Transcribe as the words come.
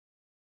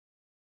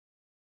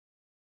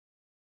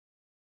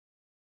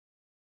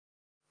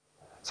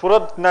So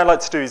what I'd now like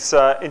to do is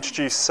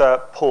introduce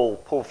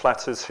Paul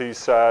Flatters,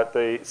 who's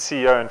the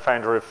CEO and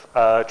founder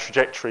of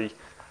Trajectory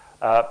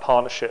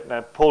Partnership.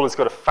 Now, Paul has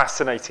got a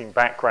fascinating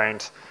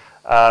background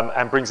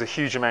and brings a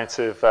huge amount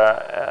of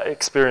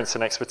experience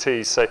and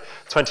expertise. So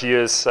 20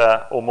 years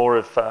or more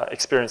of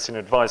experience in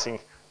advising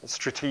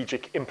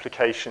strategic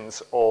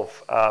implications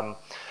of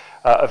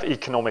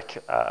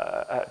economic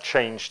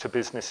change to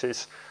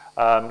businesses.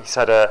 He's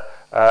had a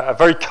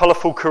very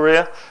colourful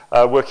career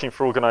working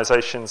for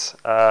organisations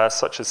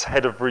such as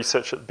Head of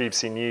Research at the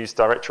BBC News,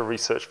 Director of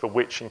Research for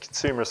Which and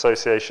Consumer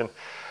Association,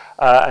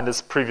 and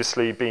has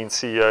previously been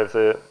CEO of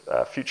the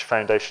Future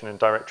Foundation and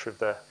Director of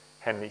the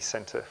Henley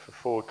Centre for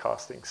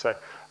Forecasting. So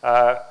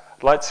I'd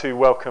like to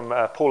welcome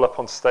Paul up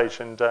on stage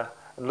and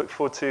look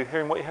forward to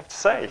hearing what you have to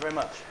say. Thank you very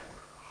much.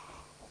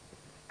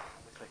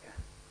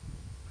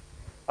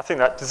 I think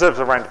that deserves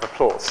a round of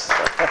applause.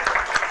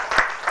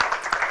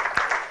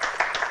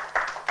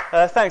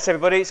 Thanks,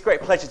 everybody. It's a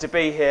great pleasure to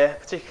be here,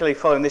 particularly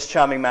following this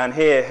charming man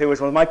here, who was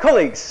one of my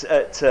colleagues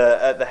at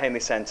the Henley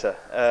Centre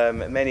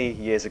many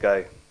years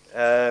ago.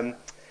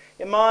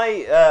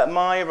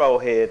 My role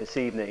here this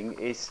evening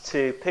is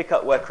to pick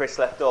up where Chris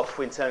left off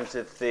in terms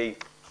of the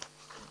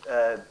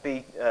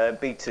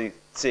B2C,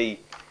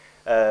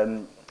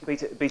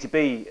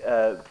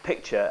 B2B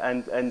picture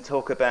and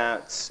talk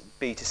about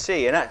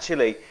B2C. And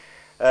actually,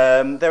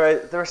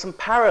 there are some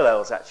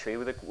parallels, actually,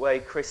 with the way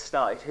Chris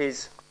started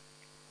his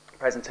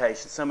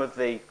presentation. Some of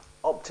the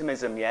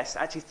optimism, yes,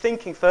 actually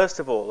thinking first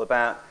of all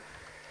about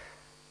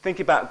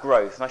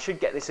growth. And I should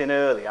get this in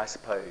early, I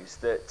suppose,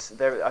 that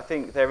I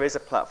think there is a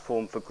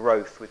platform for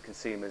growth with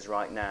consumers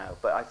right now.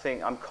 But I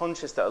think I'm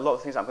conscious that a lot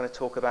of things I'm going to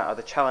talk about are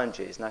the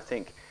challenges, and I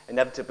think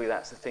inevitably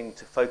that's the thing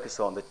to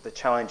focus on, the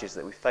challenges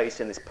that we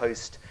face in this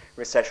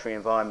post-recessionary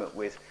environment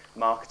with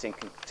marketing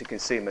to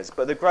consumers.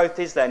 But the growth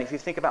is there, and if you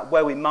think about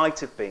where we might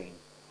have been,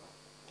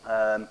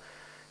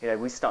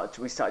 we started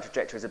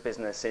Trajectory as a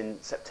business in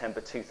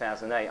September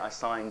 2008. I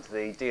signed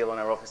the deal on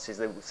our offices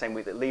the same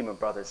week that Lehman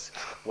Brothers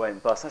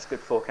went bust. That's good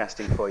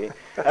forecasting for you.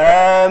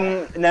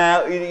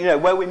 Now,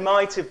 where we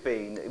might have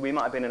been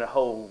in a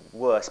whole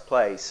worse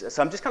place.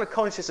 So I'm just kind of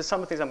conscious of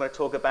some of the things I'm going to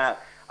talk about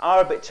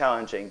are a bit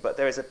challenging, but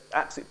there is an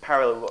absolute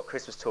parallel with what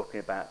Chris was talking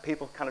about.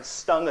 People kind of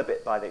stung a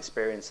bit by the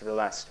experience of the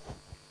last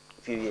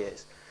few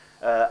years,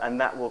 and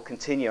that will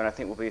continue, and I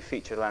think will be a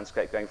feature of the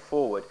landscape going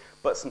forward.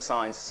 But some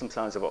signs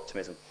of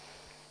optimism.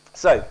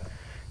 So,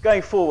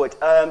 going forward,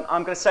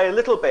 I'm going to say a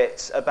little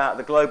bit about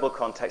the global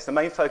context. The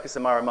main focus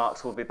of my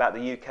remarks will be about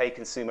the UK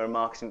consumer and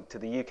marketing to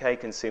the UK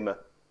consumer,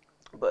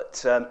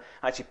 but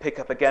actually pick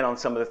up again on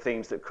some of the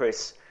themes that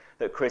Chris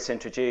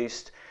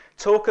introduced.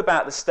 Talk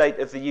about the state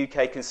of the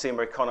UK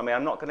consumer economy.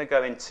 I'm not going to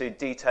go into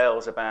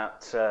details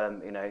about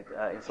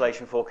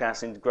inflation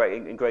forecasts in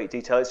great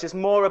detail. It's just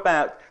more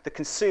about the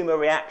consumer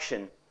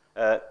reaction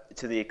to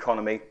the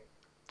economy,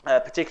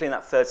 particularly in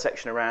that third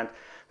section around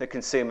the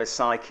consumer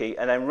psyche,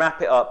 and then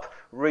wrap it up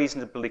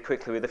reasonably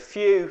quickly with a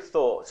few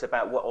thoughts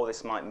about what all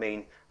this might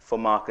mean for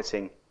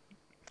marketing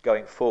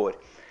going forward.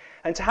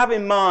 And to have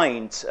in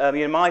mind,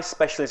 my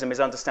specialism is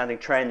understanding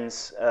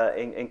trends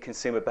in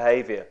consumer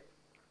behaviour,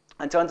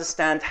 and to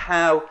understand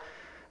how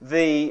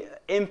the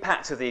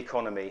impact of the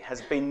economy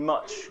has been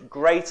much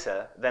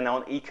greater than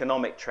on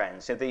economic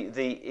trends.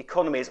 The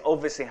economy has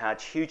obviously had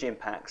huge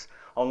impacts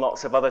on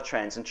lots of other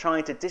trends, and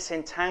trying to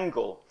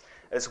disentangle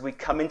as we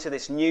come into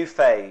this new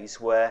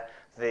phase where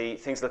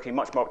things are looking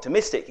much more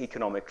optimistic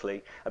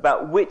economically,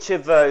 about which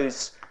of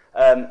those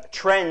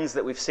trends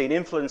that we've seen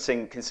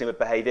influencing consumer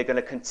behaviour are going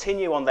to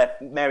continue on their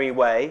merry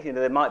way.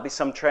 There might be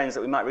some trends that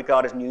we might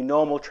regard as new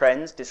normal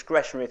trends.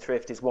 Discretionary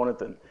thrift is one of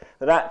them.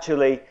 That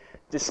actually,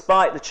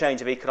 despite the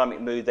change of economic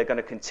mood, they're going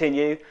to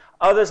continue.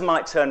 Others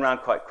might turn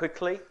around quite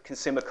quickly.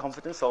 Consumer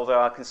confidence, although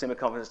our consumer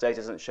confidence data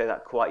doesn't show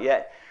that quite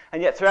yet.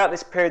 And yet throughout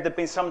this period, there have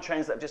been some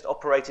trends that have just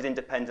operated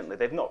independently.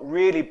 They've not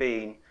really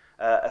been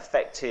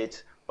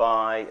affected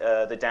by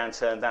the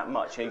downturn that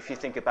much. If you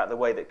think about the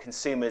way that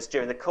consumers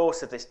during the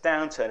course of this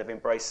downturn have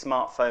embraced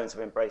smartphones,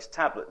 have embraced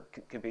tablet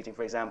computing,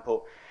 for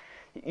example,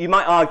 you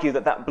might argue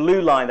that blue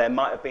line there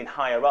might have been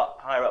higher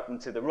up and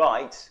to the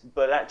right,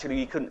 but actually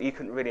you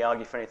couldn't really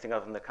argue for anything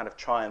other than the kind of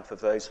triumph of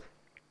those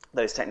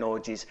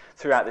technologies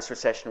throughout this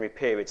recessionary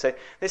period. So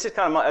this is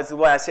kind of the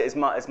way I see it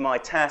as my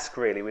task,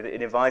 really,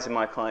 in advising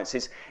my clients,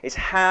 is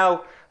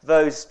how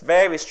those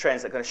various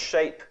trends that are going to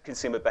shape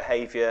consumer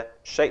behaviour,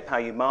 shape how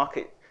you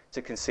market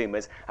to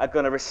consumers, are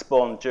going to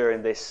respond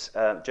during this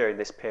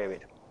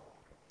period.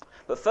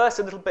 But first,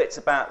 a little bit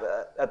about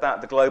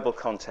the global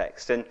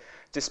context, and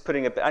just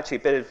putting a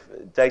bit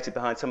of data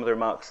behind some of the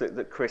remarks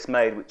that Chris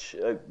made, which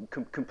I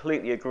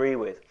completely agree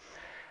with.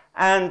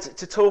 And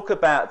to talk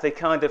about the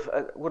kind of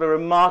what a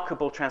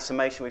remarkable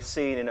transformation we've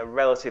seen in a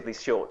relatively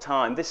short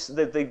time.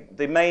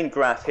 The main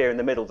graph here in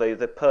the middle,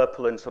 the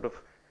purple and sort of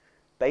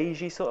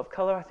beigey sort of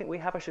colour, I think we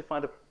have.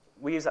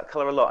 We use that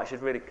colour a lot. I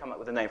should really come up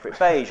with a name for it.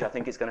 Beige, I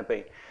think it's going to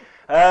be.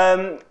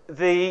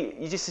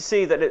 You just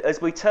see that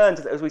as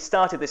we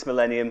started this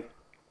millennium,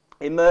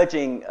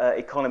 emerging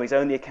economies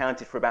only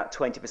accounted for about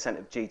 20%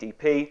 of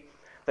GDP.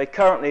 They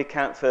currently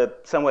account for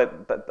somewhere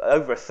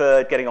over a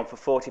third, getting on for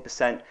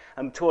 40%,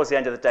 and towards the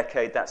end of the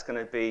decade, that's going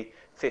to be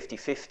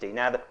 50-50.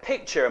 Now, the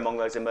picture among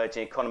those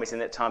emerging economies in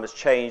that time has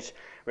changed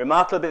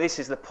remarkably. This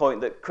is the point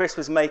that Chris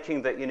was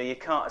making, that you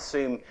can't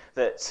assume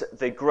that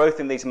the growth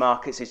in these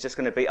markets is just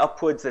going to be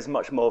upwards. There's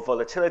much more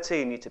volatility.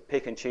 You need to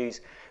pick and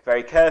choose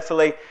very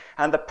carefully.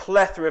 And the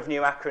plethora of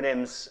new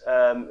acronyms,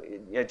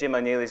 Jim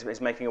O'Neill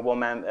is making a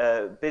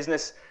one-man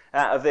business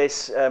out of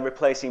this,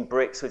 replacing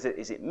BRICS with,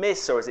 is it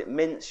MIS or is it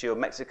MINS? Your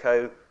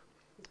Mexico,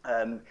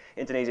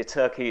 Indonesia,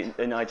 Turkey,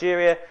 and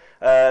Nigeria.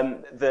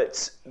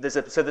 That there's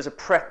a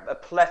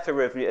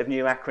plethora of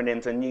new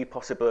acronyms and new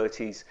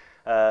possibilities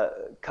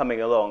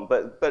coming along.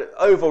 But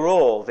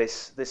overall,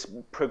 this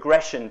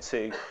progression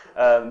to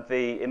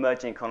the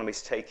emerging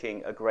economies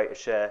taking a greater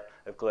share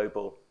of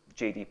global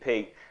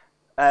GDP.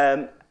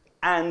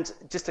 And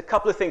just a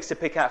couple of things to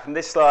pick out from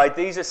this slide.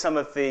 These are some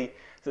of the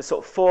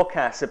sort of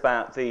forecasts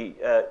about the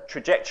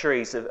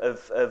trajectories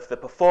of the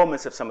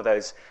performance of some of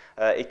those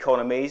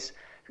economies.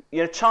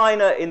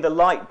 China in the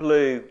light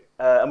blue,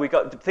 and we've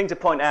got the thing to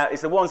point out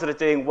is the ones that are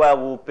doing well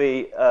will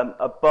be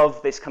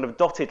above this kind of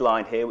dotted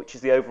line here, which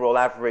is the overall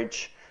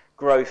average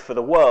growth for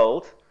the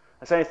world.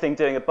 So anything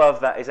doing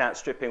above that is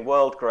outstripping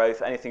world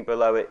growth. Anything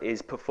below it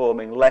is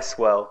performing less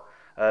well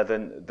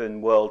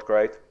than world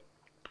growth.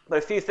 But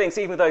a few things,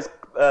 even with those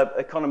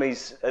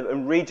economies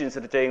and regions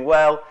that are doing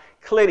well,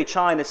 clearly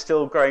China's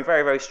still growing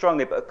very, very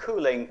strongly, but are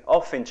cooling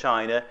off in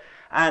China.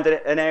 And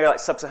an area like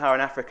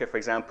sub-Saharan Africa, for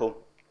example,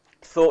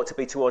 thought to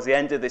be towards the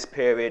end of this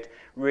period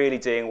really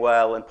doing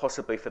well, and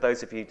possibly for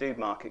those of you who do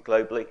market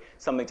globally,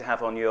 something to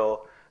have on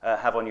your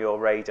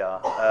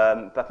radar.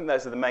 But I think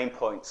those are the main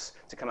points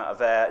to come out of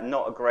there.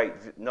 Not a great,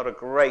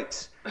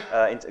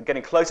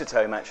 getting closer to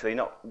home actually,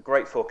 not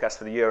great forecast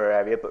for the euro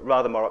area, but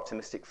rather more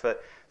optimistic for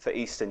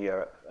Eastern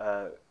Europe,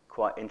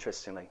 quite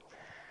interestingly.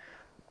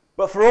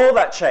 But for all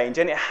that change,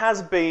 and it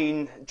has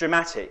been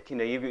dramatic,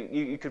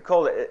 you could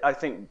call it, I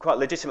think, quite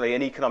legitimately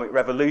an economic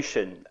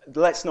revolution.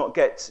 Let's not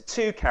get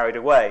too carried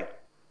away.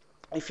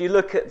 If you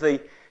look at the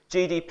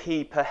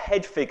GDP per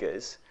head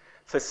figures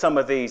for some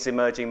of these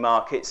emerging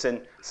markets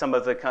and some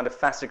of the kind of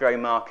faster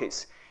growing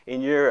markets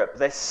in Europe,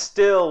 they're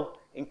still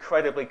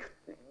incredibly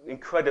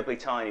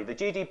tiny. The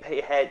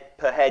GDP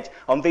per head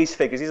on these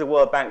figures, these are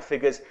World Bank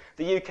figures,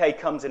 the UK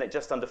comes in at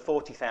just under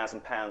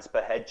 £40,000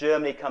 per head.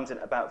 Germany comes in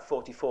at about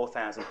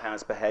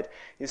 £44,000 per head.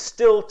 You're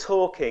still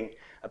talking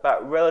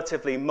about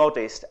relatively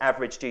modest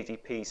average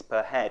GDPs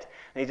per head.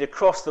 And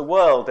across the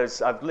world,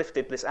 as I've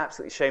lifted this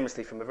absolutely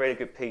shamelessly from a very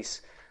good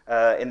piece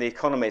in The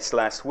Economist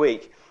last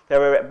week,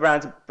 there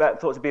are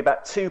thought to be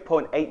about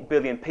 2.8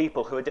 billion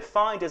people who are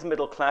defined as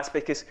middle class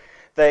because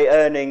they're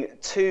earning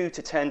 $2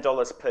 to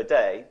 $10 per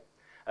day.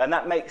 And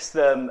that makes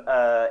them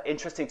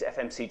interesting to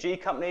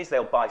FMCG companies.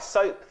 They'll buy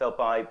soap, they'll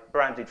buy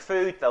branded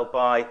food, they'll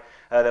buy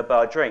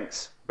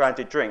drinks,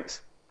 branded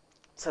drinks.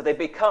 So they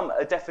become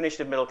a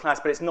definition of middle class,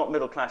 but it's not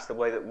middle class the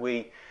way that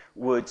we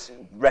would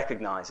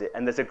recognize it.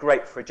 And there's a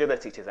great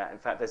fragility to that. In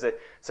fact, there's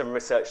some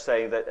research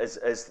saying that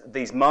as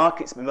these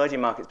markets,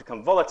 emerging markets,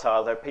 become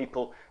volatile, there are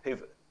people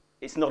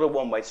it's not a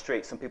one-way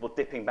street. Some people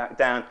dipping back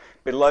down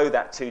below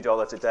that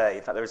 $2 a day.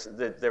 In fact,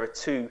 there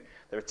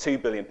are 2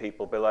 billion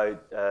people below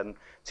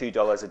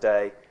 $2 a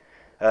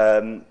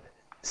day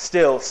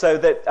still. So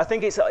that I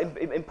think it's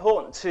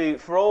important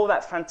for all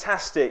that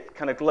fantastic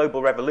kind of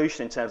global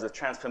revolution in terms of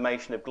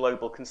transformation of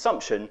global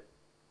consumption,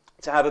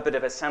 to have a bit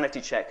of a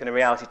sanity check and a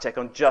reality check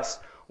on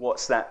just what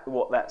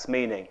that's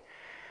meaning.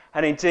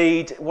 And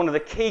indeed, one of the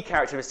key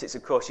characteristics,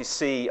 of course, you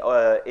see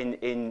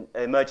in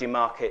emerging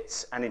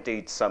markets and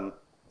indeed some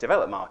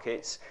developed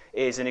markets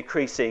is an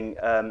increasing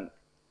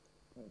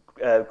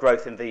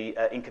growth in the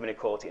income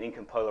inequality and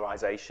income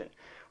polarization,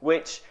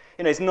 which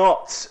is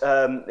not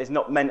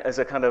meant as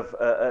a kind of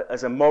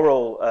as a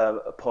moral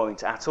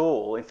point at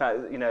all. In fact,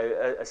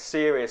 a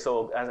serious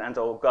and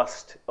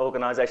august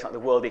organisation like the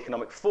World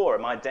Economic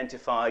Forum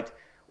identified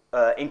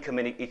income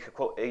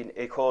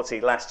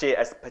inequality last year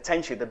as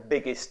potentially the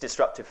biggest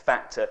disruptive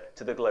factor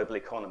to the global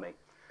economy.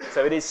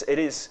 So it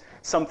is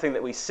something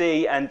that we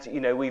see, and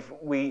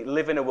we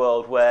live in a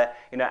world where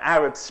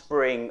Arab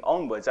Spring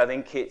onwards, I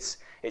think it's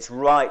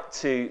right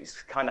to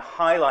kind of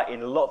highlight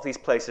in a lot of these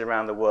places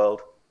around the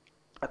world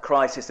a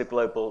crisis of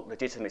global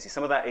legitimacy.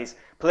 Some of that is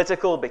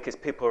political because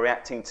people are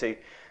reacting to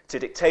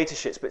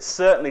dictatorships, but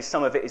certainly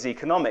some of it is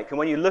economic. And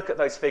when you look at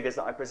those figures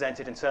that I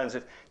presented in terms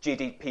of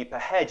GDP per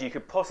head, you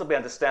could possibly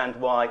understand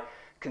why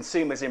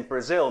consumers in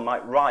Brazil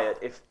might riot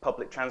if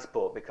public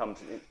transport becomes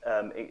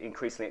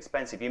increasingly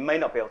expensive. You may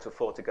not be able to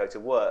afford to go to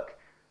work.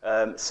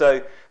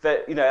 So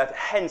that,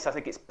 hence I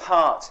think it's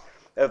part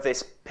of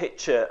this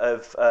picture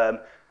of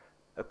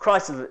a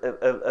crisis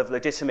of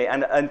legitimacy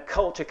and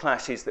culture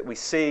clashes that we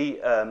see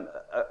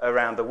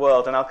around the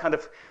world. And I'll kind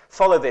of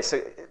follow this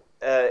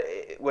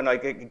when I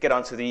get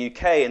onto the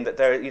UK, and that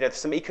there are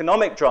some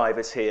economic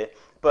drivers here,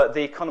 but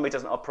the economy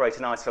doesn't operate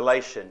in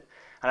isolation.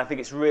 And I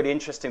think it's really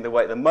interesting the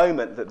way at the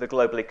moment that the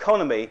global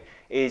economy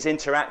is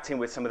interacting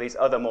with some of these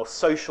other more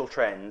social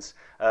trends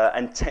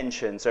and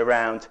tensions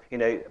around,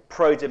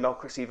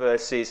 pro-democracy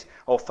versus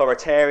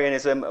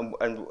authoritarianism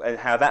and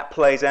how that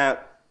plays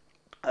out.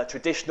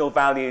 Traditional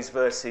values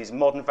versus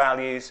modern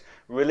values,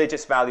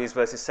 religious values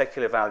versus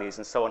secular values,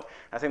 and so on.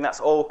 I think that's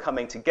all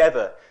coming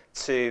together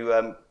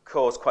to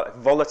cause quite a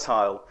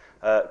volatile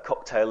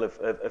cocktail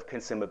of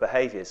consumer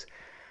behaviours.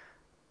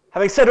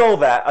 Having said all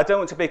that, I don't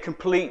want to be a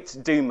complete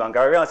doom monger.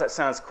 I realise that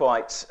sounds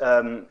quite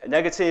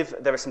negative.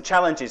 There are some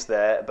challenges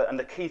there, and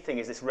the key thing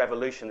is this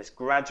revolution, this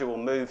gradual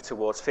move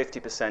towards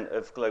 50%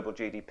 of global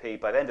GDP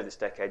by the end of this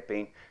decade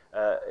being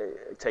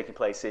taking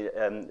place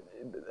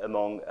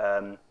among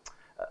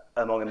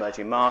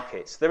emerging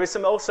markets. There is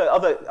some also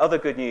other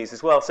good news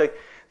as well. So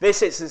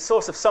this is a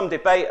source of some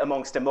debate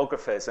amongst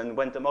demographers, and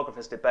when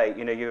demographers debate,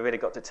 you really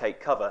got to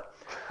take cover.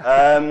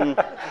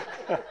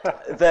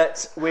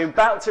 That we're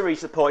about to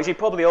reach the point, as you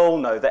probably all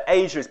know, that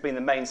Asia has been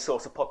the main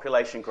source of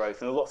population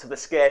growth, and lots of the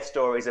scare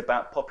stories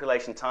about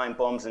population time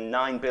bombs and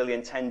 9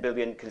 billion, 10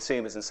 billion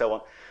consumers and so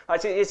on.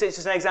 Actually, it's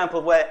just an example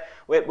of where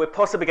we're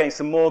possibly getting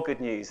some more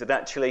good news, that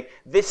actually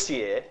this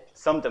year,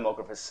 some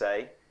demographers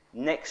say,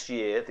 next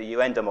year, the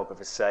UN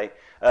demographers say,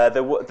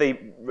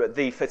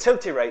 the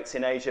fertility rates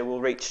in Asia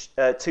will reach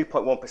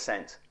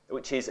 2.1%,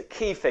 which is a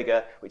key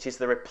figure, which is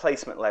the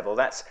replacement level.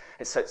 So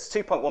it's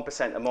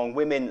 2.1% among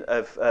women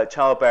of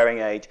childbearing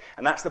age,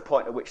 and that's the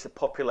point at which the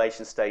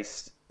population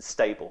stays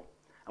stable.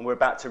 And we're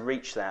about to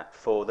reach that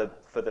for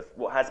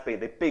what has been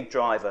the big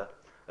driver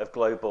of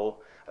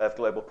global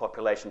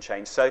population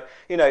change. So,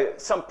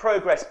 some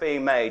progress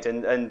being made,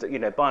 and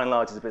by and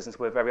large as a business,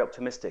 we're very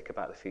optimistic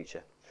about the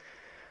future.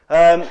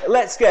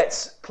 Let's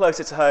get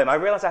closer to home. I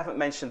realise I haven't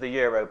mentioned the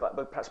euro,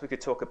 but perhaps we could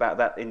talk about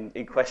that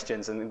in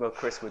questions, and well,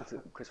 Chris would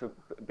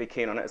be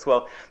keen on it as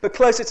well. But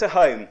closer to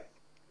home,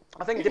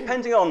 I think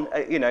depending on,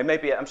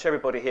 maybe I'm sure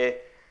everybody here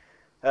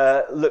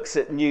looks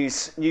at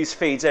news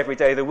feeds every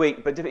day of the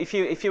week, but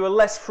if you're a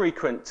less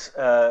frequent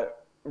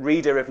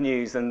reader of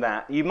news than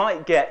that, you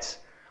might get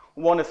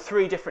one of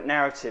three different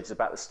narratives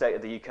about the state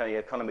of the UK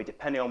economy,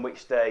 depending on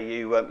which day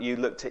you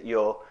looked at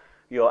your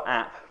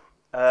app.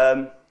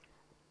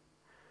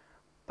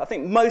 I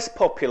think most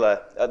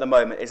popular at the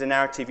moment is a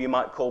narrative you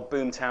might call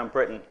Boomtown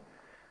Britain,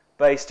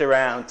 based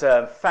around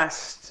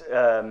fast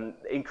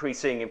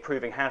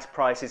improving house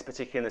prices,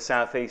 particularly in the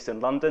southeast and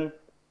London,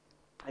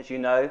 as you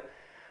know.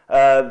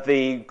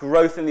 The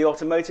growth in the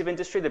automotive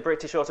industry, the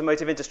British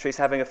automotive industry is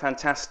having a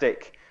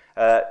fantastic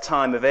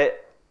time of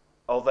it,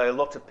 although a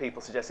lot of people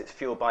suggest it's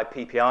fueled by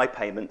PPI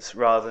payments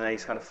rather than any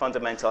kind of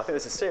fundamental. I think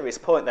there's a serious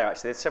point there,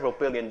 actually. There's several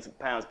billions of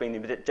pounds being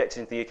injected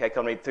into the UK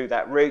economy through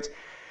that route.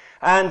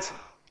 And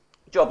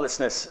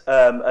joblessness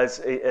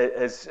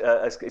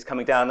is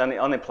coming down, and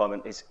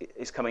unemployment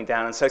is coming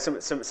down, and so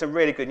some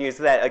really good news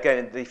there.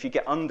 Again, if you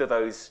get under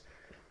those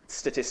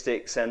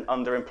statistics and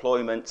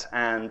underemployment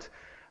and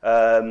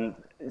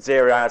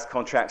 0 hours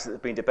contracts that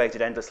have been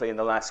debated endlessly in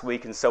the last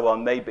week and so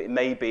on,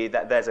 maybe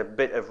that there's a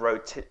bit of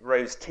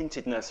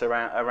rose-tintedness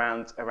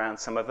around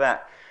some of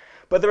that.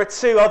 But there are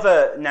two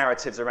other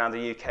narratives around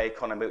the UK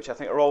economy which I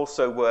think are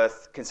also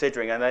worth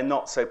considering, and they're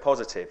not so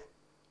positive.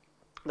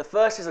 The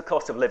first is the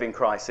cost of living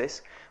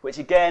crisis, which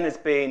again has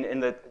been in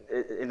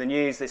the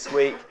news this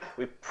week.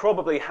 We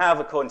probably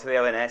have, according to the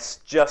ONS,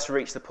 just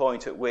reached the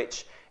point at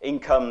which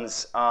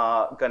incomes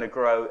are going to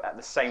grow at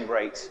the same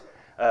rate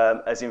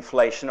as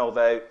inflation,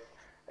 although,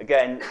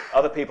 again,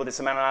 other people did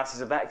some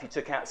analysis of that. If you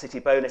took out city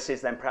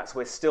bonuses, then perhaps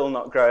we're still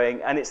not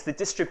growing. And it's the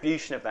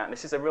distribution of that. And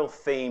this is a real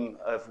theme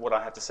of what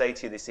I have to say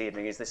to you this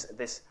evening, is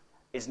this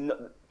is not,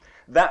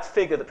 that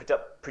figure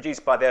that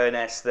produced by the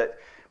ONS, that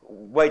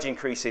wage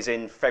increases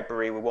in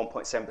February were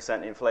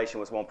 1.7%, inflation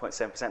was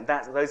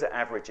 1.7%. Those are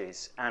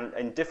averages, and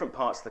in different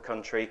parts of the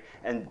country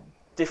and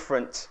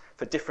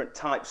for different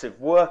types of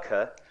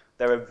worker,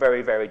 there are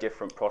very, very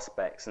different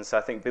prospects. And so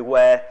I think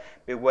beware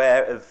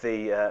of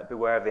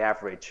the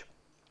average.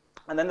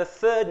 And then the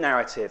third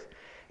narrative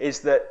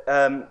is that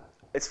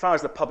as far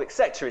as the public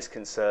sector is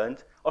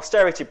concerned,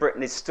 austerity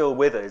Britain is still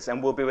with us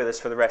and will be with us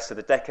for the rest of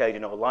the decade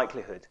in all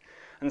likelihood.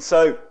 And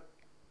so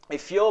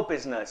if your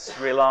business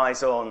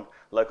relies on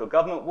local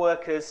government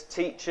workers,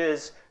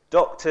 teachers,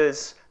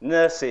 doctors,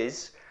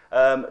 nurses,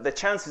 the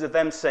chances of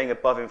them seeing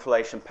above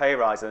inflation pay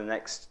rise in the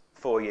next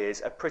 4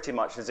 years are pretty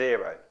much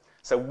zero.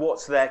 So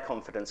what's their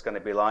confidence going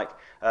to be like,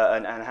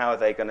 and how are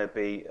they going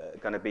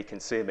to be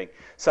consuming?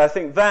 So I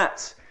think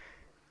that,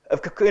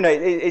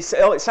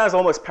 it sounds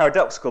almost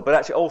paradoxical, but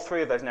actually all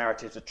three of those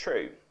narratives are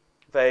true.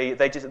 They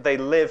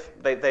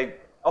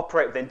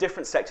operate within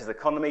different sectors of the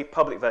economy,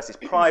 public versus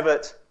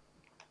private,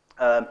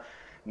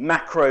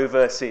 macro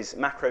versus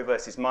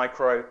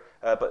micro,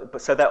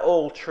 but so they're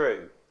all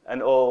true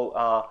and all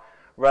are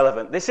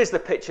relevant. This is the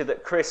picture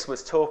that Chris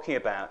was talking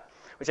about,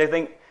 which I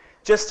think,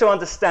 just to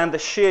understand the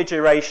sheer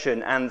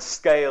duration and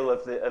scale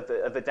of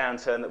the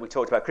downturn that we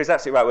talked about. Chris,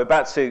 absolutely right. We're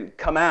about to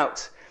come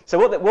out. So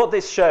what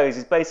this shows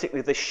is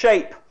basically the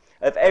shape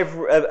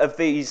of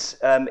these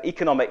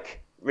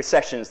economic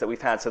recessions that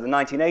we've had. So the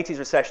 1980s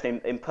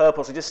recession in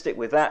purple, so just stick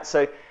with that.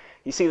 So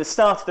you see the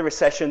start of the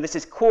recession. This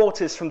is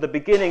quarters from the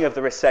beginning of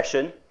the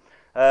recession.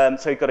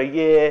 So you've got a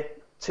year,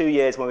 2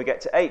 years when we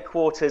get to 8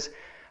 quarters.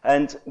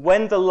 And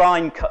when the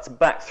line cuts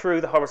back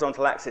through the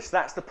horizontal axis,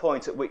 that's the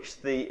point at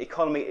which the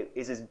economy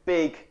is as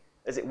big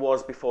as it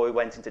was before we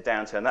went into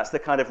downturn. That's the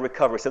kind of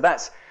recovery. So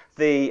that's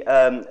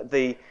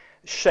the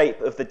shape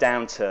of the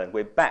downturn.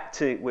 We're back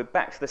to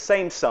the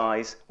same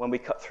size when we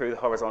cut through the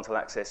horizontal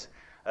axis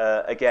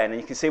again. And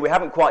you can see we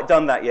haven't quite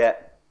done that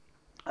yet.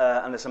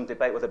 And there's some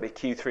debate whether it be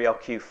Q3 or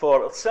Q4.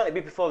 It'll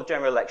certainly be before the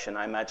general election,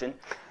 I imagine,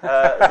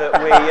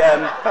 that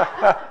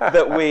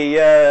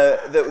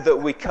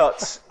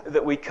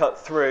we cut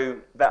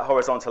through that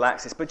horizontal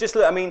axis. But just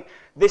look, I mean,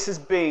 this has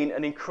been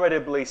an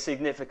incredibly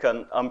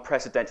significant,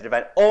 unprecedented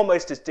event,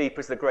 almost as deep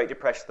as the Great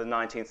Depression of the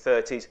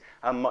 1930s,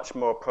 and much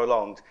more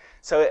prolonged.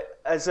 So,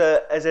 as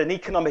an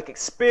economic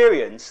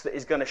experience that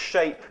is going to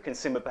shape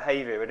consumer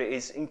behaviour, it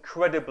is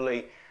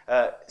incredibly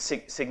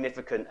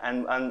significant,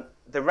 and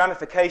the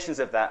ramifications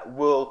of that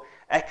will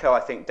echo, I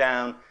think,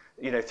 down,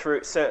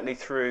 certainly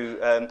through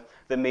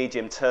the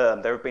medium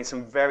term. There have been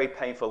some very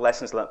painful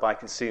lessons learnt by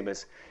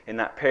consumers in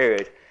that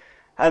period,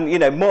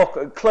 and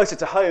more closer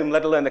to home,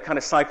 let alone the kind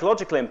of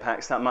psychological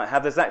impacts that might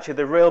have. There's actually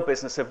the real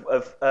business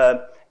of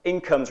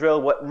incomes,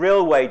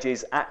 real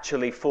wages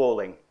actually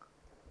falling.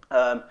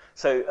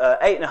 So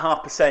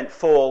 8.5%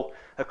 fall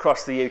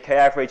across the UK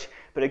average,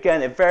 but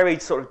again, a very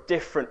sort of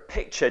different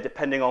picture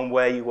depending on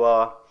where you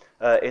are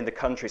in the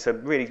country. So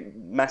really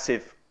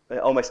massive,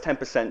 almost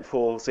 10%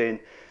 falls in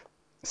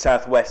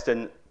South West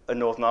and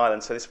Northern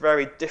Ireland. So this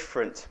very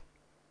different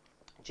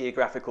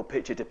geographical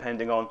picture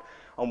depending on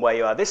where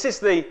you are. This is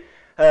the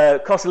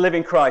cost of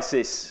living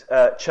crisis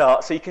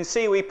chart. So you can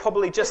see we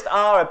probably just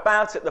are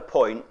about at the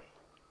point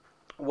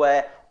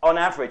where, on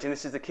average, and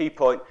this is the key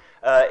point,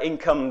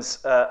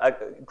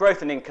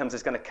 growth in incomes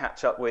is going to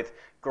catch up with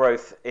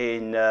growth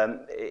in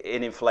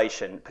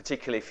inflation,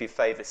 particularly if you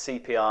favour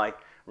CPI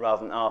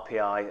rather than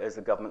RPI, as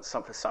the government,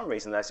 for some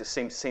reason, there just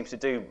seems to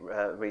do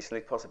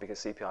recently, possibly because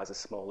CPI is a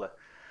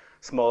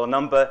smaller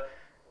number.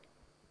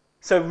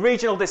 So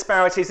regional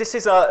disparities.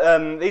 These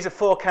are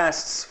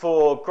forecasts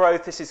for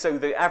growth. This is so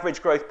the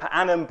average growth per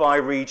annum by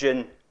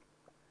region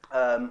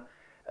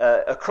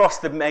across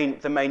the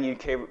main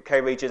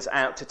UK regions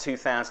out to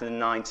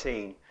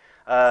 2019.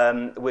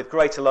 With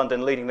Greater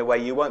London leading the way,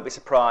 you won't be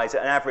surprised,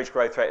 at an average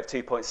growth rate of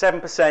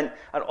 2.7%,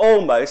 and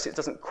almost, it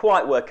doesn't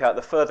quite work out,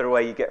 the further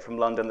away you get from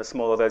London, the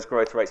smaller those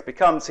growth rates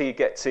become, so you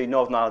get to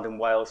Northern Ireland and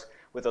Wales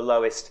with the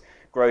lowest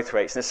growth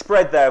rates. And a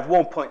spread there of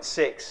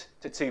 1.6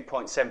 to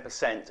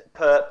 2.7%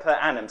 per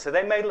annum. So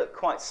they may look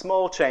quite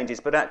small changes,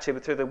 but actually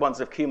through the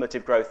ones of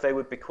cumulative growth, they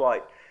would be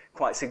quite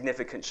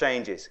significant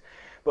changes.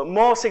 But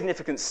more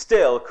significant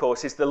still, of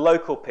course, is the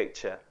local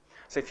picture.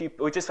 So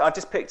I've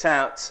just picked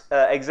out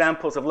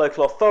examples of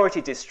local authority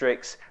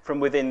districts from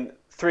within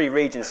 3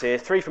 regions here,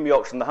 3 from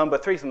Yorkshire and the Humber,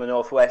 3 from the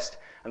North West,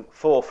 and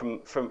 4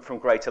 from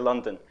Greater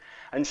London.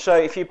 And so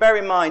if you bear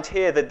in mind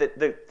here that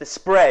the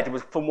spread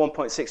was from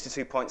 1.6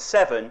 to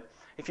 2.7,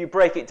 if you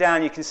break it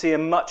down, you can see a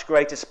much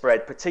greater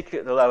spread, particularly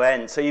at the low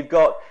end. So you've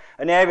got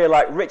an area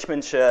like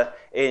Richmondshire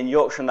in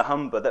Yorkshire and the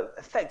Humber that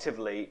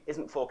effectively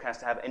isn't forecast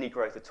to have any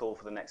growth at all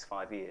for the next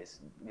 5 years.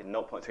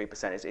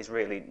 0.3% is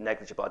really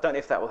negligible. I don't know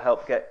if that will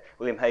help get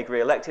William Hague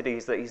re-elected.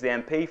 He's the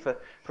MP for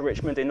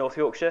Richmond in North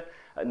Yorkshire.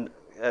 And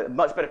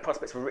much better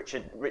prospects for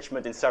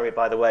Richmond in Surrey,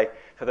 by the way,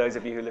 for those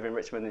of you who live in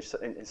Richmond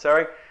in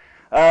Surrey.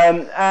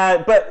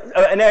 But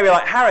an area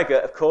like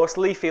Harrogate, of course,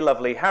 leafy,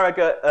 lovely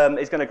Harrogate,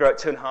 is going to grow at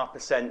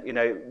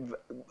 2.5%,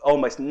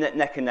 almost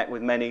neck and neck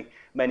with many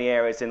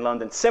areas in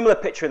London. Similar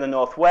picture in the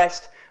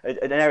northwest,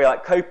 an area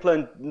like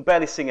Copeland,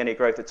 barely seeing any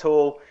growth at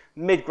all.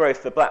 Mid-growth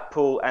for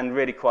Blackpool, and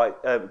really quite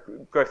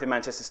growth in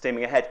Manchester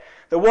steaming ahead.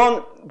 The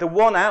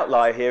one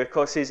outlier here, of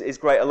course, is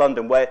Greater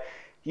London, where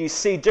you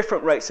see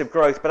different rates of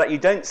growth, but you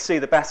don't see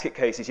the basket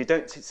cases. You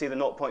don't see the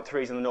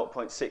 0.3s and the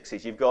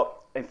 0.6s. You've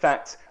got, in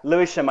fact,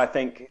 Lewisham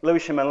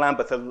and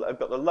Lambeth have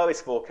got the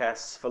lowest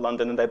forecasts for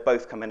London, and they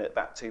both come in at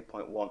about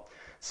 2.1.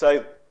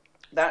 So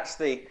that's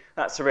the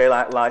real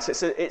outlier.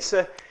 So it's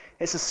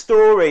a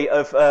story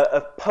of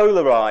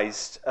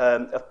polarized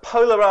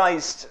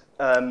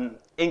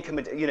income.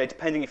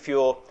 Depending if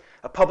you're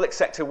a public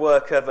sector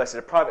worker versus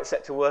a private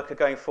sector worker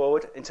going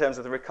forward in terms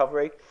of the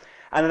recovery.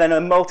 And then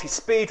a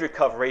multi-speed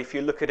recovery if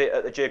you look at it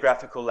at the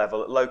geographical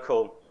level, at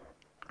local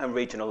and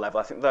regional level.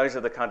 I think those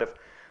are the kind of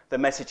the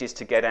messages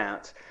to get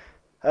out.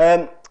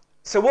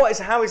 So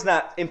how is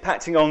that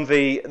impacting on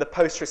the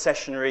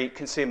post-recessionary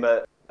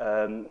consumer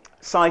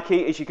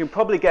psyche? As you can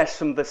probably guess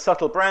from the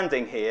subtle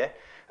branding here,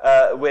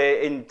 we're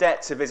in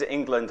debt to Visit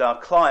England, our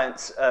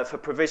clients, for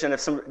provision of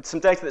some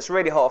data that's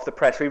really hot off the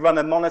press. We run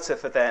a monitor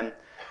for them,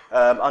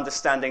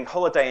 understanding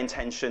holiday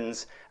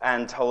intentions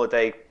and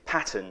holiday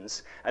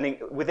patterns. And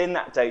within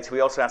that data, we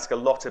also ask a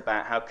lot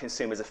about how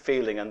consumers are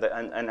feeling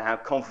and how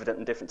confident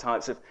in different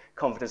types of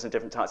confidence and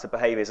different types of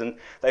behaviours. And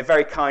they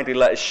very kindly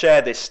let us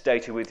share this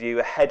data with you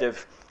ahead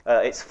of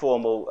its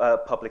formal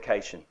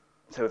publication.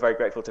 So we're very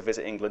grateful to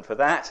Visit England for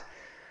that.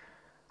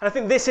 And I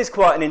think this is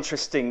quite an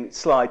interesting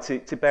slide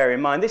to bear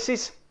in mind. This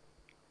is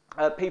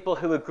people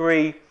who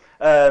agree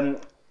who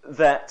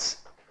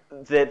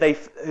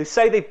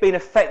say they've been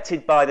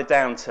affected by the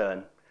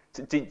downturn.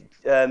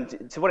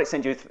 To what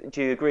extent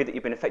do you agree that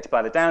you've been affected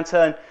by the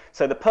downturn?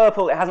 So the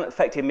purple, it hasn't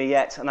affected me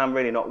yet, and I'm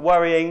really not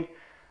worrying.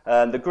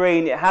 The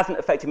green, it hasn't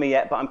affected me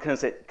yet, but I'm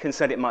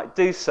concerned it might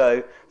do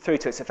so. Through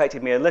to it's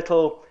affected me a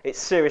little. It's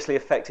seriously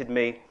affected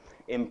me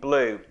in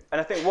blue. And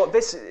I think what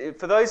this,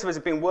 for those of us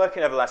who've been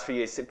working over the last few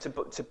years,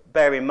 to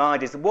bear in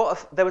mind is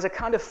that there was a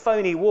kind of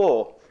phony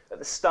war at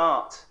the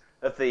start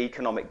of the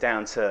economic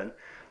downturn.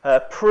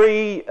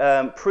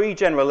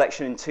 Pre-general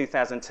election in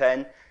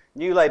 2010,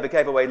 New Labour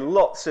gave away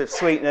lots of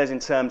sweeteners in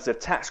terms of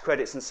tax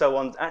credits and so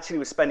on, actually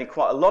was spending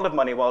quite a lot of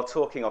money while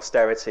talking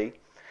austerity.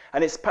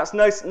 And it's perhaps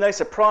no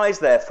surprise,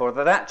 therefore,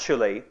 that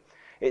actually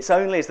it's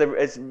only as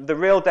the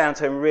real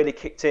downturn really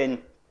kicked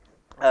in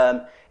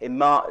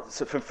March,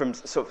 from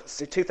sort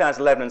of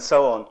 2011 and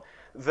so on,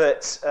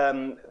 that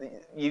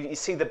you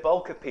see the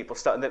bulk of people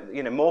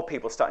more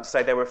people starting to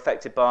say they were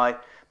affected by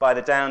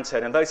the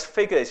downturn. And those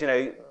figures,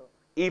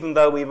 even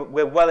though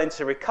we're well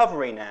into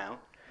recovery now,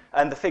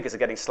 and the figures are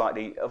getting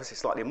obviously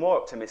slightly more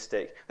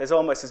optimistic, there's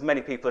almost as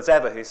many people as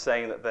ever who's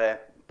saying that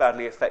they're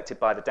badly affected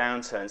by the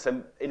downturn.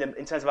 So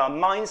in terms of our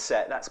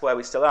mindset, that's where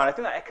we still are. And I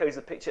think that echoes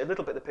a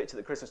little bit the picture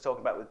that Chris was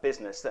talking about with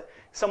business, that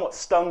somewhat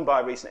stung by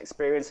recent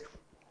experience,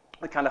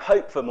 we kind of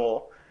hope for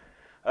more,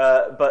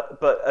 but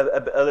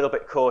a little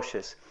bit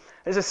cautious.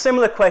 There's a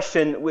similar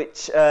question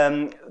which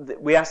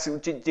we asked,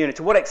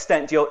 to what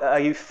extent are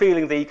you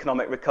feeling the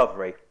economic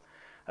recovery?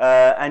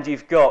 And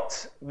you've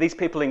got these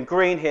people in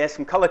green here,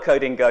 some colour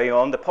coding going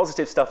on. The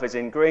positive stuff is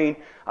in green.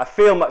 I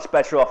feel much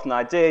better off than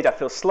I did. I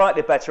feel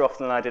slightly better off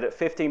than I did at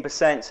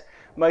 15%.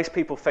 Most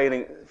people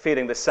feeling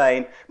the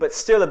same, but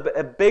still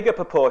a bigger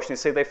proportion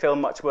say they feel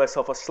much worse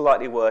off or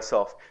slightly worse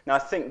off. Now, I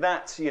think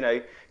that,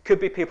 could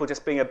be people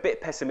just being a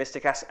bit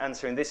pessimistic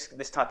answering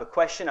this type of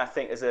question. I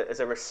think as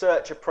a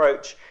research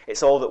approach,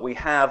 it's all that we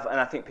have, and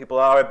I think people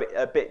are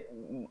a bit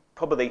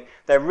probably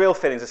their real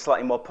feelings are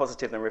slightly more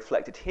positive than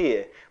reflected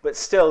here, but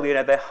still,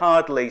 they're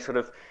hardly sort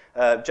of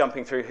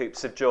jumping through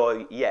hoops of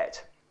joy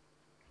yet.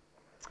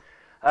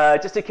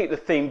 Just to keep the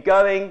theme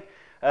going,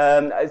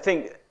 I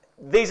think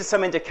these are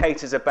some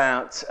indicators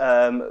about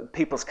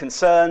people's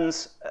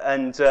concerns,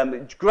 and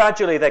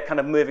gradually they're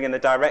kind of moving in the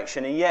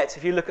direction. And yet,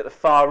 if you look at the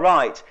far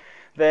right,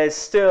 there's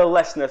still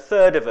less than a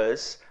third of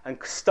us, and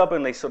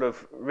stubbornly sort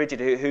of rigid,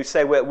 who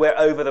say we're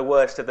over the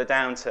worst of the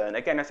downturn.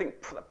 Again, I think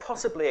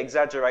possibly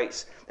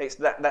exaggerates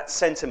that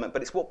sentiment,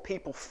 but it's what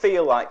people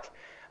feel like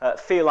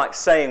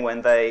saying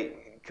when they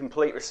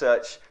complete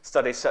research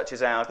studies such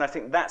as ours. And I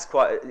think that's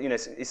quite,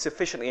 it's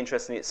sufficiently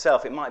interesting in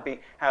itself. It might be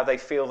how they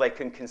feel they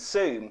can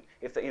consume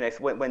if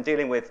when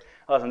dealing with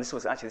others.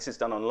 And this is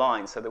done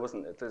online, so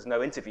there's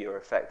no interviewer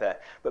effect there.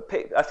 But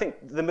I think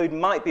the mood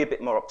might be a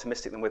bit more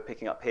optimistic than we're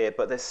picking up here,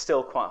 but there's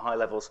still quite high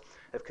levels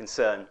of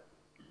concern.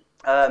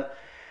 And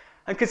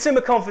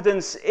consumer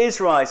confidence is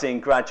rising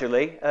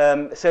gradually.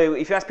 So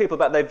if you ask people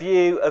about their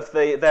view of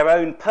their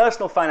own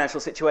personal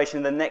financial situation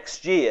in the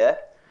next year,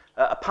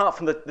 apart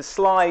from the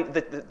slide,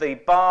 the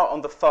bar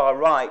on the far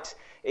right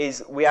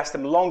is, we ask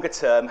them longer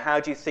term, how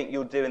do you think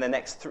you'll do in the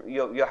next,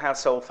 your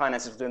household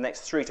finances will do in the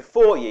next 3 to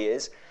 4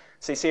 years?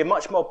 So you see a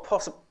much more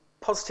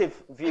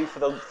positive view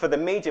for the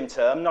medium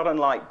term, not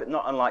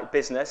unlike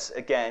business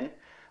again,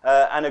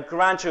 and a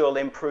gradual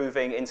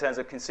improving in terms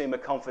of consumer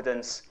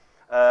confidence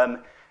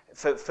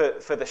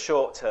for the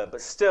short term, but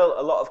still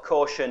a lot of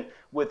caution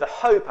with the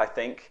hope, I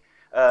think,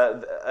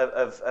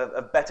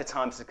 of better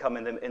times to come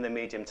in the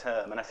medium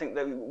term. And I think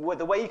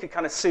the way you could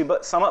kind of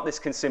sum up this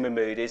consumer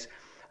mood is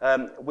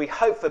we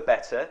hope for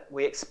better,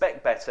 we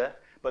expect better,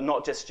 but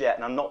not just yet.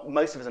 And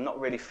most of us are not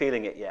really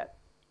feeling it yet.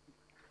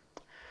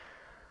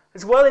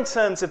 As well, in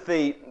terms of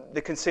the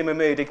consumer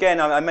mood, again,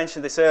 I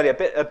mentioned this earlier,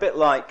 a bit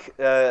like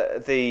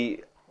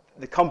the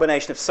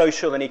combination of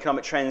social and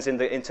economic trends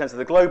in terms of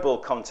the global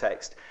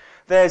context.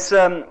 There's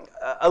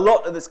a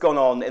lot that's gone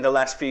on in the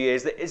last few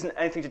years that isn't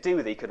anything to do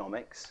with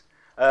economics.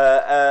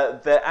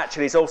 That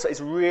actually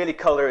is really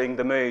colouring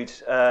the mood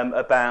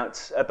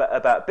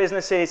about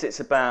businesses.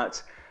 It's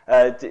about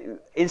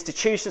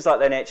institutions like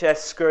the NHS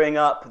screwing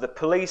up, the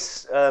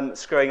police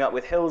screwing up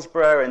with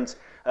Hillsborough and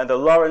the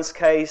Lawrence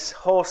case,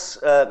 horse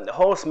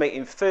meat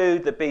in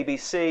food, the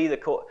BBC,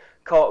 the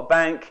Court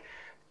Bank,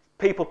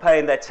 people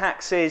paying their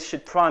taxes.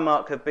 Should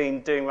Primark have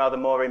been doing rather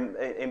more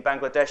in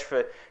Bangladesh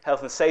for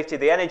health and safety?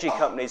 The energy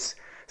companies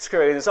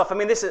screwing us off. I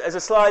mean, this is, as a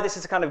slide, this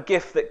is a kind of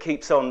gift that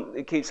keeps on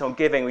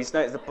giving. We note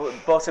at the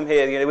bottom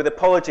here, with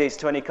apologies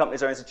to any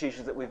companies or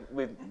institutions that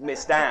we've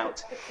missed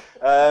out.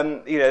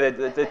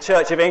 The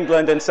Church of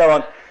England and so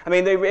on. I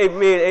mean,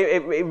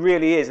 it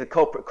really is a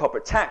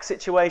corporate tax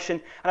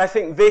situation, and I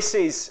think this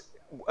is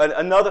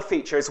another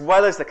feature, as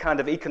well as the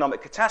kind of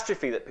economic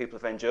catastrophe that people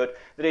have endured,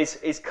 that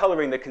is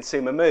colouring the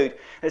consumer mood.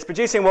 And it's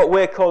producing what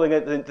we're calling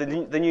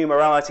the new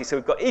morality. So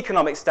we've got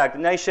economic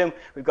stagnation,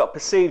 we've got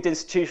perceived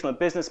institutional and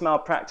business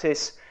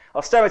malpractice,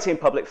 austerity in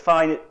public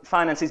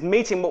finances,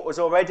 meeting what was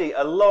already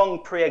a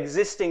long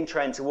pre-existing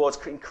trend towards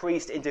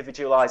increased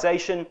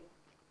individualization,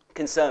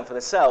 concern for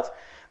the self,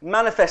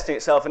 manifesting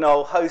itself in a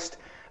whole host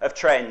of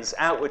trends,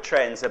 outward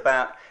trends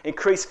about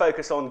increased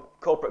focus on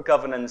corporate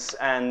governance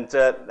and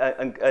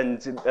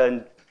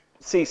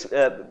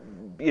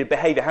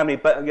behaviour. How many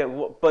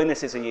what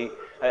bonuses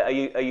are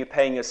you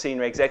paying your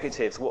senior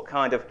executives? What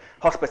kind of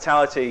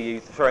hospitality are you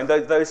throwing?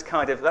 Those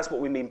kind of, that's what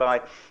we mean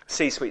by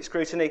C-suite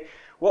scrutiny.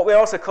 What we're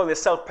also calling the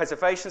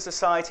self-preservation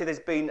society. There's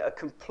been a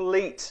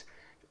complete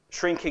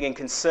shrinking in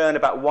concern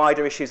about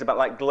wider issues about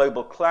like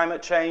global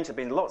climate change. There's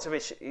been lots of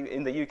issues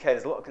in the UK.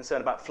 There's a lot of concern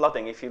about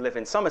flooding if you live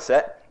in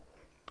Somerset,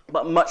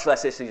 but much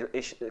less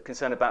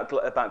concern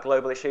about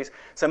global issues.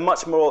 So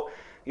much more,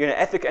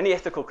 any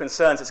ethical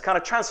concerns. It's a kind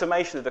of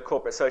transformation of the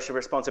corporate social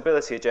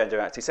responsibility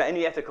agenda, actually. So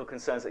any ethical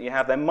concerns that you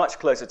have, they're much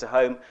closer to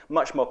home,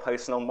 much more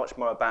personal, much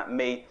more about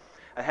me.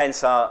 And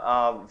hence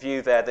our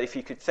view there that if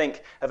you could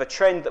think of a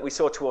trend that we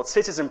saw towards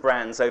citizen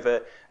brands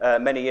over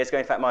many years ago.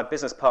 In fact, my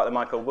business partner,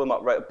 Michael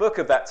Wilmot, wrote a book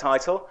of that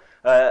title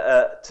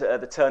at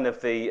the turn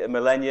of the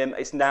millennium.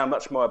 It's now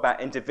much more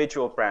about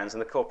individual brands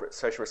and the corporate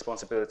social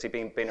responsibility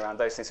being around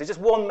those things. So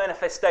just one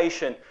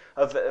manifestation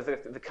of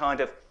the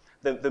kind of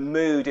the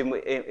mood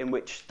in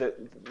which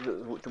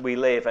we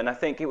live. And I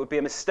think it would be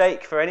a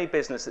mistake for any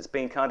business that's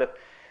been kind of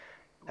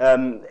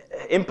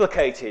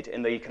implicated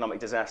in the economic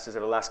disasters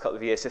of the last couple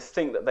of years to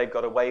think that they've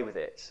got away with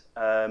it.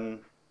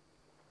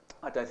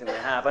 I don't think they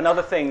have. And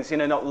other things,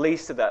 not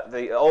least of that,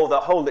 the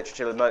whole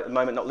literature at the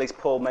moment, not least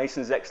Paul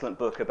Mason's excellent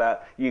book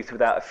about youth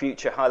without a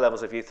future, high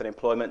levels of youth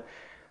unemployment.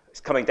 It's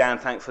coming down,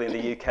 thankfully, in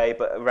the UK,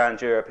 but around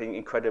Europe,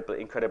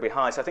 incredibly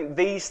high. So I think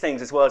these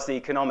things, as well as the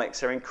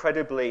economics, are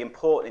incredibly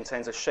important in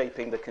terms of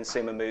shaping the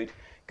consumer mood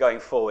going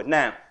forward.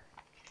 Now,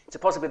 to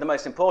possibly the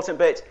most important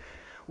bit,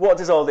 what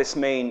does all this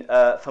mean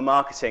for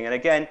marketing? And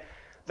again,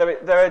 there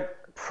are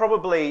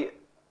probably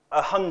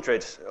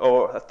 100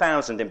 or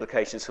 1,000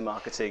 implications for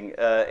marketing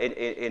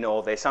in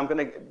all this. I'm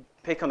going to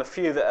pick on a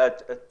few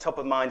that are top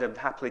of mind and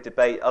happily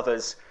debate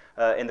others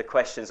in the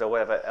questions or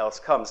whatever else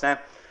comes. Now,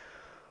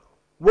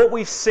 what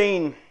we've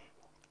seen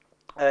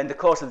in the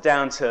course of the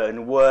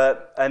downturn were,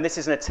 and this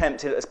is an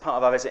attempt as part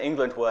of our Visit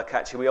England work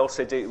actually,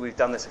 we've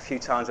done this a few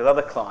times with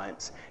other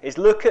clients, is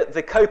look at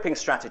the coping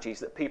strategies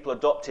that people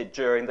adopted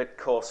during the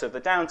course of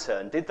the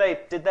downturn.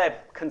 Did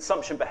their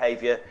consumption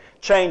behaviour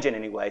change in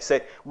any way? So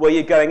were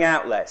you going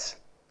out less?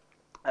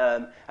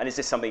 And is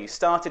this something you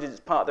started as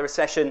part of the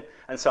recession?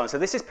 And so on. So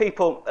this is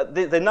people,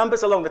 the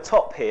numbers along the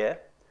top here,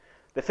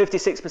 the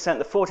 56%,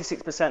 the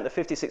 46%, the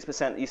 56%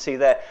 that you see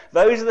there,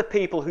 those are the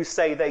people who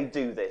say they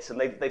do this, and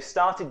they've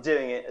started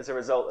doing it as a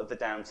result of the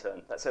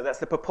downturn. So that's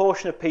the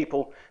proportion of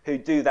people who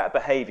do that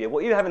behaviour.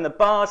 What you have in the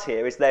bars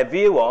here is their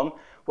view on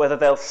whether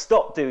they'll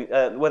stop doing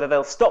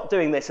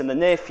this in the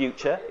near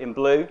future, in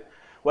blue,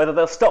 whether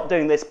they'll stop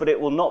doing this but it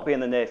will not be in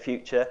the near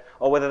future,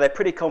 or whether they're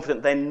pretty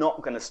confident they're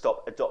not going to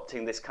stop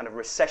adopting this kind of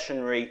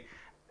recessionary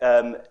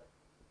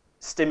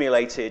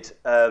stimulated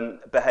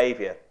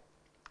behaviour.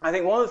 I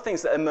think one of the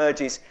things that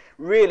emerges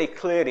really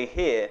clearly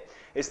here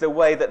is the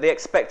way that the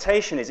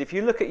expectation is, if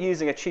you look at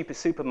using a cheaper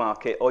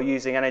supermarket or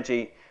using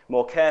energy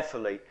more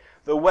carefully,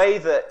 the way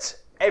that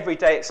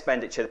everyday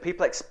expenditure,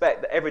 people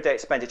expect that everyday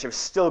expenditure is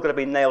still going to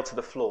be nailed to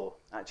the floor.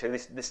 Actually,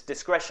 this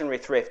discretionary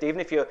thrift,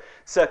 even if your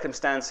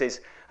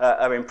circumstances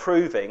are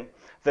improving,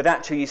 that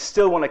actually you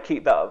still want to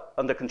keep that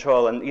under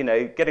control. And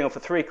getting on for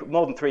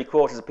more than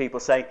 3/4 of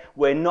people saying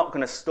we're not going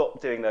to stop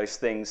doing those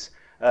things,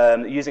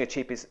 using a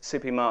cheaper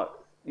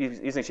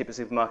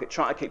supermarket,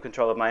 trying to keep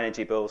control of my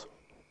energy bills.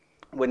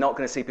 We're not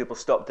going to see people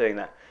stop doing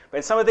that. But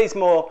in some of these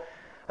more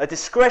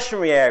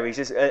discretionary areas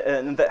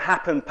that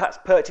happen, perhaps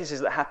purchases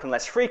that happen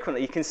less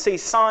frequently, you can see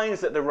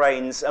signs that the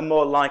reins are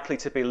more likely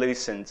to be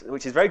loosened,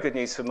 which is very good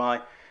news for my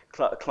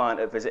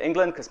client at Visit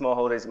England, because more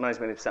holidays, money's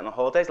going to be spent on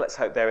holidays. Let's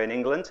hope they're in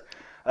England.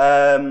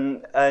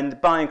 And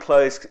buying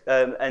clothes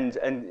and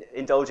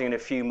indulging in a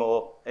few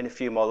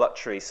more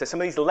luxuries. So some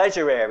of these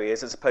leisure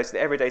areas, as opposed to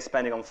the everyday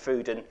spending on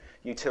food and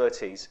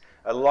utilities,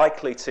 are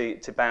likely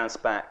to bounce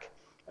back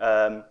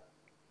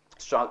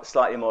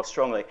slightly more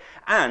strongly.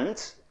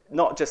 And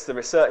not just the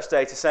research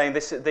data saying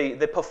this,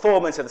 the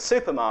performance of the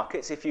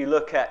supermarkets. If you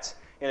look at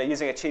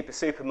using a cheaper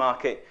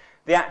supermarket,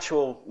 the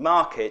actual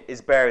market is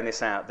bearing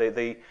this out.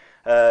 The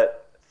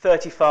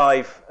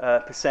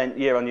 35%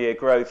 year-on-year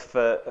growth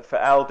for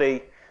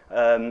Aldi,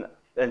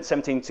 and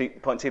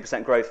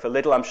 17.2% growth for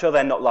Lidl. I'm sure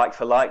they're not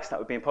like-for-likes. That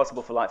would be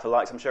impossible for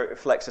like-for-likes. I'm sure it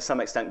reflects to some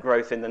extent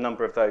growth in the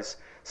number of those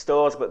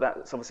stores, but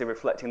that's obviously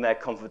reflecting their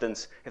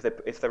confidence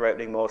if they're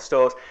opening more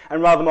stores.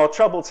 And rather more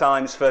troubled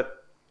times for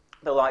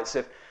the likes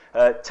of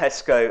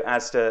Tesco,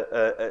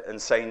 Asda,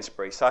 and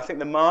Sainsbury's. So I think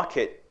the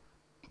market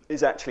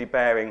is actually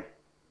bearing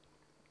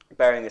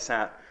this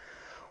out.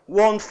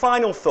 One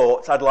final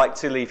thought I'd like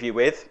to leave you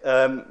with,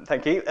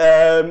 thank you,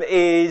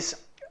 is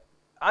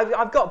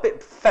I've got a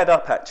bit fed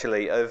up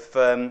actually of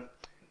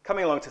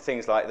coming along to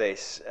things like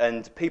this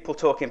and people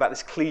talking about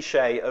this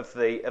cliche of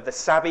the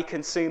savvy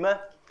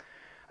consumer,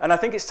 and I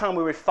think it's time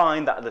we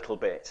refine that a little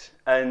bit.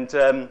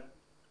 And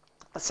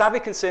A savvy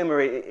consumer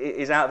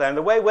is out there, and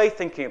the way we're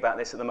thinking about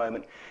this at the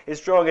moment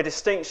is drawing a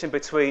distinction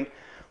between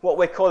what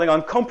we're calling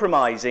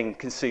uncompromising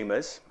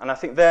consumers, and I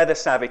think they're the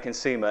savvy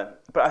consumer.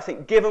 But I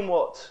think given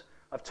what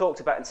I've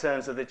talked about in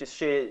terms of the just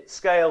sheer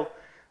scale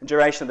and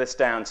duration of this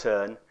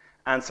downturn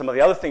and some of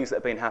the other things that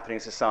have been happening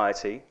in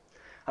society,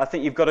 I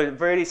think you've got a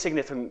really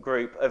significant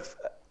group of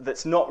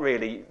that's not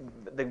really,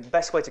 the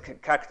best way to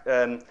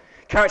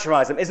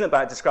characterize them isn't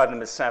about describing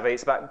them as savvy,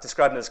 it's about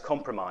describing them as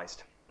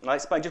compromised. I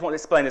just want to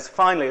explain this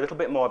finally a little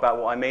bit more about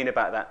what I mean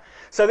about that.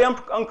 So the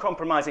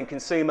uncompromising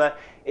consumer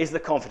is the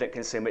confident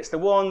consumer. It's the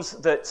ones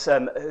that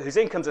whose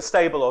incomes are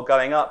stable or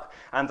going up,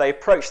 and they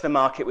approach the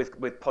market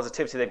with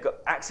positivity. They've got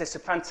access to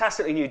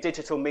fantastically new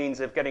digital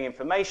means of getting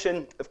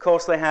information, of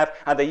course they have,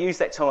 and they use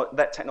that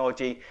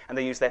technology, and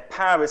they use their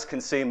power as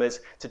consumers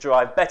to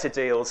drive better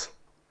deals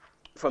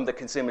from the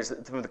consumers,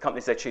 from the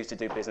companies they choose to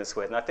do business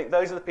with. And I think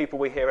those are the people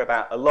we hear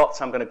about a lot,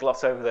 so I'm going to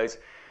gloss over those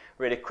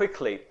really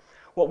quickly.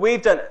 What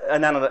we've done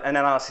an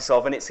analysis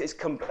of, and we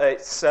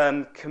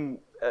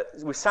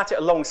sat it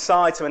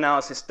alongside some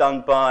analysis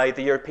done by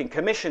the European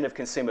Commission of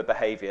Consumer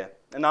Behaviour,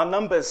 and our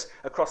numbers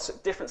across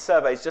different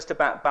surveys just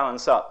about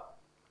balance up.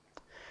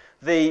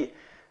 The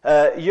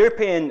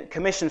European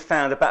Commission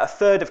found about a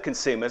third of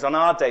consumers, on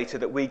our data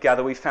that we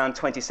gather, we found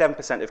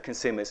 27% of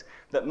consumers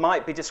that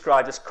might be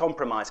described as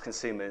compromised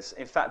consumers.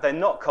 In fact, they're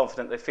not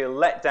confident, they feel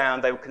let down,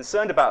 they're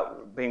concerned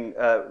about being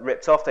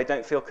ripped off, they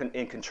don't feel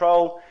in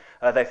control,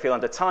 they feel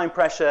under time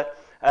pressure,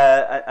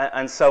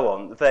 and so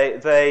on.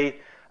 They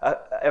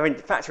are in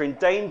fact in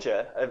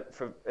danger,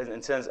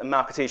 in terms of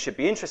marketeers should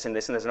be interested in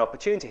this, and there's an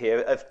opportunity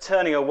here, of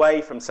turning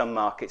away from some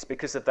markets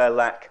because of their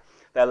lack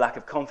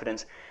of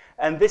confidence.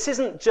 And this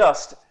isn't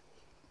just,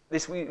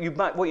 what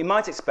you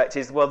might expect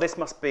is, well, this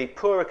must be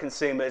poorer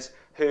consumers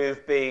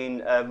who've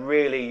been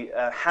really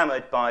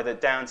hammered by the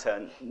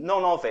downturn.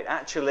 None of it.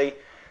 Actually,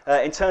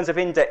 in terms of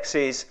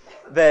indexes,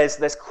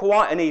 there's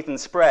quite an even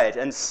spread,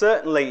 and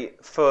certainly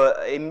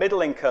in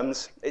middle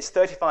incomes, it's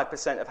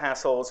 35% of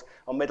households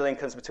on middle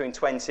incomes between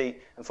 £20,000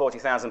 and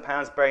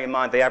 £40,000. Bearing in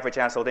mind the average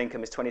household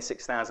income is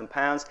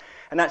 £26,000,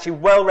 and actually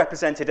well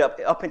represented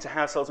up into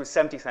households with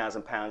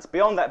 £70,000.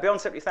 Beyond that, beyond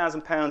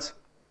 £70,000,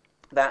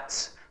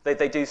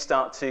 they do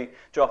start to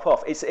drop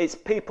off. It's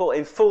people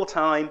in full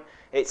time.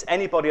 It's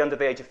anybody under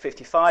the age of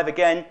 55.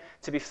 Again,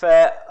 to be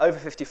fair, over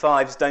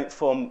 55s don't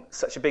form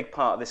such a big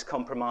part of this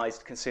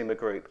compromised consumer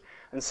group.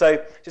 And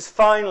so, just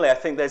finally, I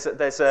think there's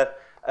a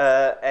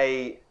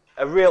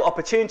real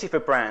opportunity for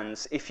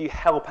brands if you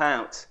help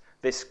out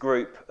this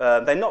group.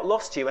 They're not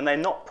lost to you and they're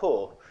not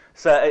poor.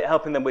 So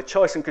helping them with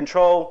choice and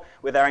control,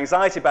 with their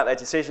anxiety about their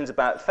decisions,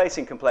 about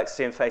facing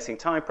complexity and facing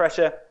time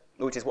pressure,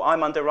 which is what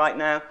I'm under right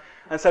now.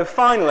 And so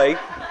finally,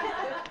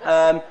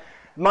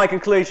 my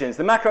conclusions.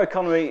 The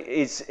macroeconomy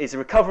is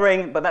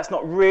recovering, but that's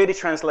not really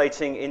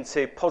translating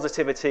into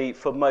positivity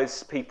for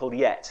most people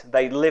yet.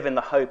 They live in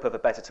the hope of a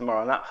better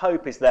tomorrow, and that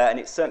hope is there, and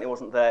it certainly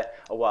wasn't there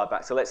a while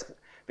back. So let's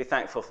be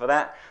thankful for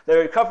that. The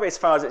recovery, as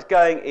far as it's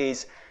going,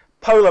 is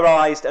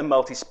polarized and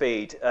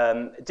multi-speed.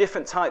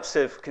 Different types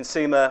of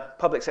consumer,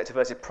 public sector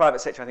versus private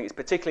sector, I think is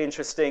particularly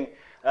interesting,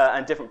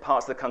 and different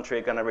parts of the country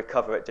are going to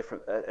recover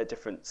at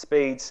different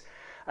speeds.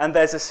 And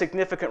there's a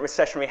significant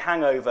recessionary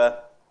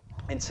hangover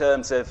in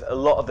terms of a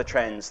lot of the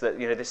trends that,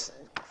 this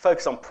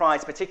focus on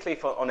price,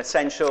 particularly on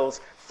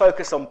essentials,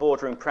 focus on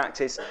boardroom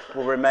practice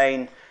will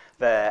remain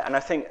there. And I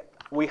think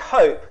we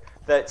hope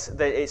that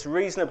it's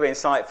reasonably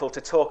insightful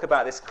to talk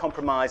about this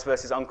compromised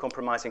versus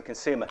uncompromising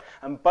consumer.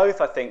 And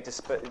both, I think,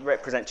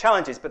 represent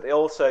challenges, but they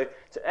also,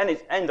 to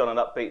end on an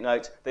upbeat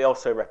note, they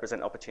also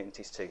represent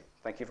opportunities too.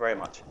 Thank you very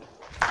much.